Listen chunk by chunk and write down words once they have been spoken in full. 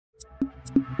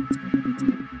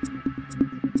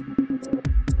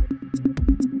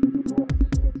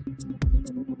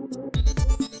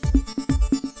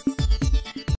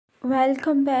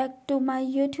Welcome back to my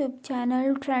YouTube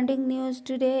channel Trending News.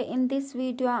 Today in this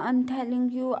video I'm telling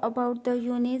you about the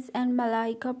Younes and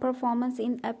Malika performance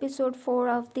in episode 4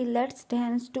 of the Let's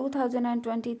Dance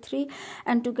 2023,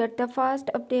 and to get the fast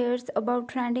updates about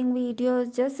trending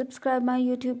videos, just subscribe my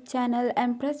YouTube channel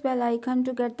and press bell icon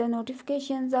to get the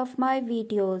notifications of my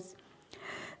videos.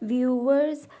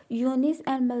 Viewers, Younes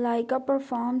and Malika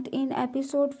performed in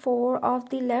episode 4 of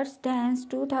the Let's Dance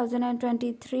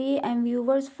 2023, and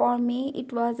viewers, for me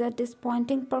it was a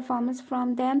disappointing performance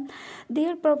from them.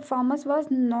 Their performance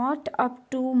was not up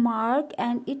to mark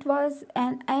and it was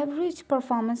an average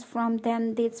performance from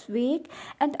them this week,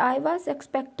 and I was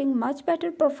expecting much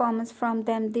better performance from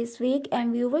them this week.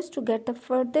 And viewers, to get the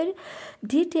further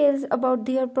details about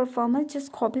their performance,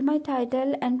 just copy my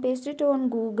title and paste it on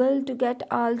Google to get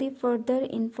all the further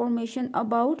information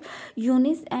about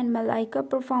Younes and Malika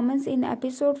performance in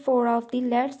episode 4 of the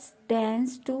Let's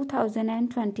Dance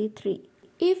 2023.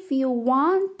 If you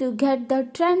want to get the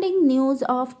trending news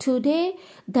of today,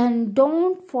 then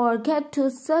don't forget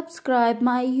to subscribe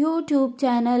my YouTube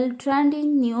channel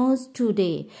Trending News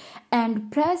Today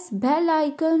and press bell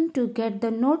icon to get the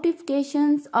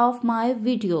notifications of my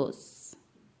videos.